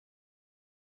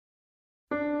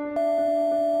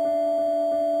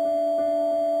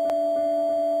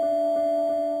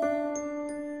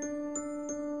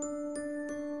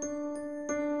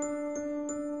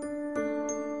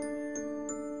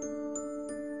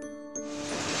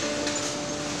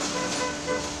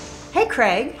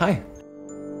Craig. Hi.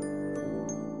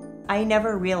 I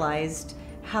never realized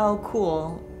how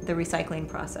cool the recycling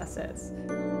process is.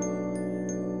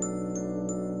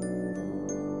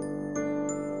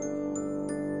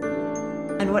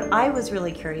 And what I was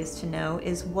really curious to know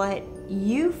is what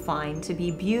you find to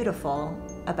be beautiful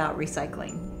about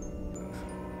recycling.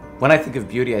 When I think of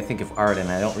beauty, I think of art, and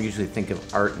I don't usually think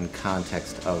of art in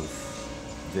context of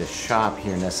the shop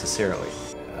here necessarily.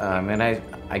 And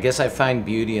I guess I find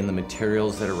beauty in the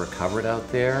materials that are recovered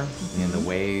out there, in the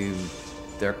way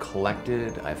they're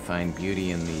collected. I find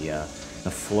beauty in the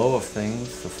flow of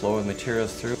things, the flow of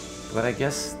materials through. But I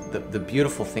guess the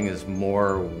beautiful thing is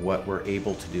more what we're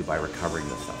able to do by recovering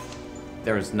this stuff.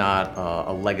 There is not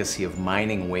a legacy of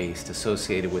mining waste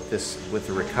associated with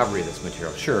the recovery of this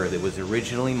material. Sure, it was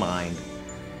originally mined,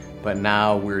 but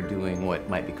now we're doing what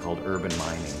might be called urban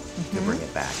mining to bring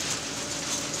it back.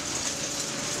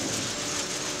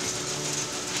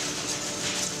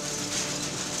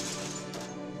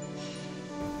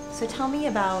 So tell me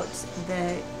about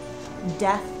the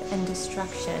death and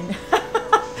destruction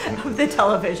of the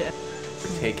television.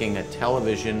 We're taking a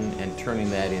television and turning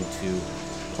that into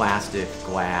plastic,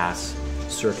 glass,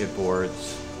 circuit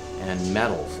boards, and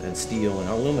metals, and steel and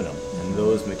aluminum. And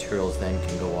those materials then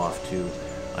can go off to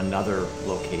another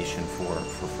location for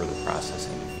further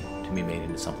processing to be made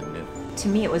into something new. To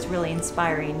me, it was really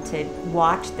inspiring to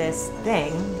watch this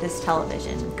thing, this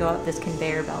television, go up this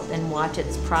conveyor belt and watch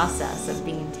its process of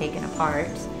being taken apart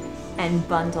and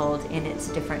bundled in its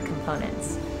different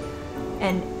components.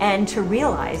 And to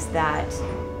realize that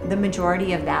the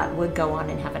majority of that would go on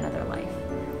and have another life.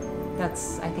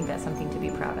 I think that's something to be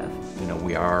proud of. You know,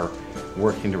 we are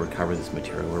working to recover this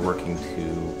material. We're working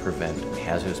to prevent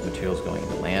hazardous materials going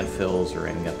into landfills or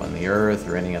ending up on the earth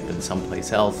or ending up in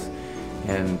someplace else.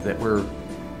 And that we're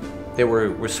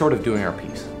sort of doing our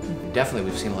piece. Definitely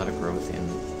we've seen a lot of growth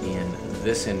in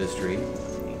this industry.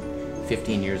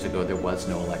 15 years ago there was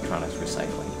no electronics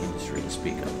recycling industry to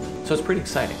speak of. So it's pretty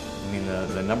exciting. I mean,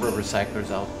 the number of recyclers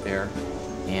out there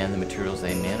and the materials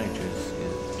they manage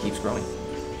keeps growing.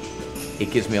 It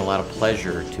gives me a lot of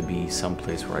pleasure to be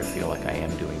someplace where I feel like I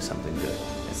am doing something good.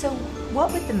 So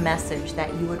what would the message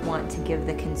that you would want to give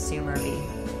the consumer be?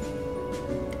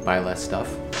 Buy less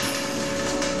stuff.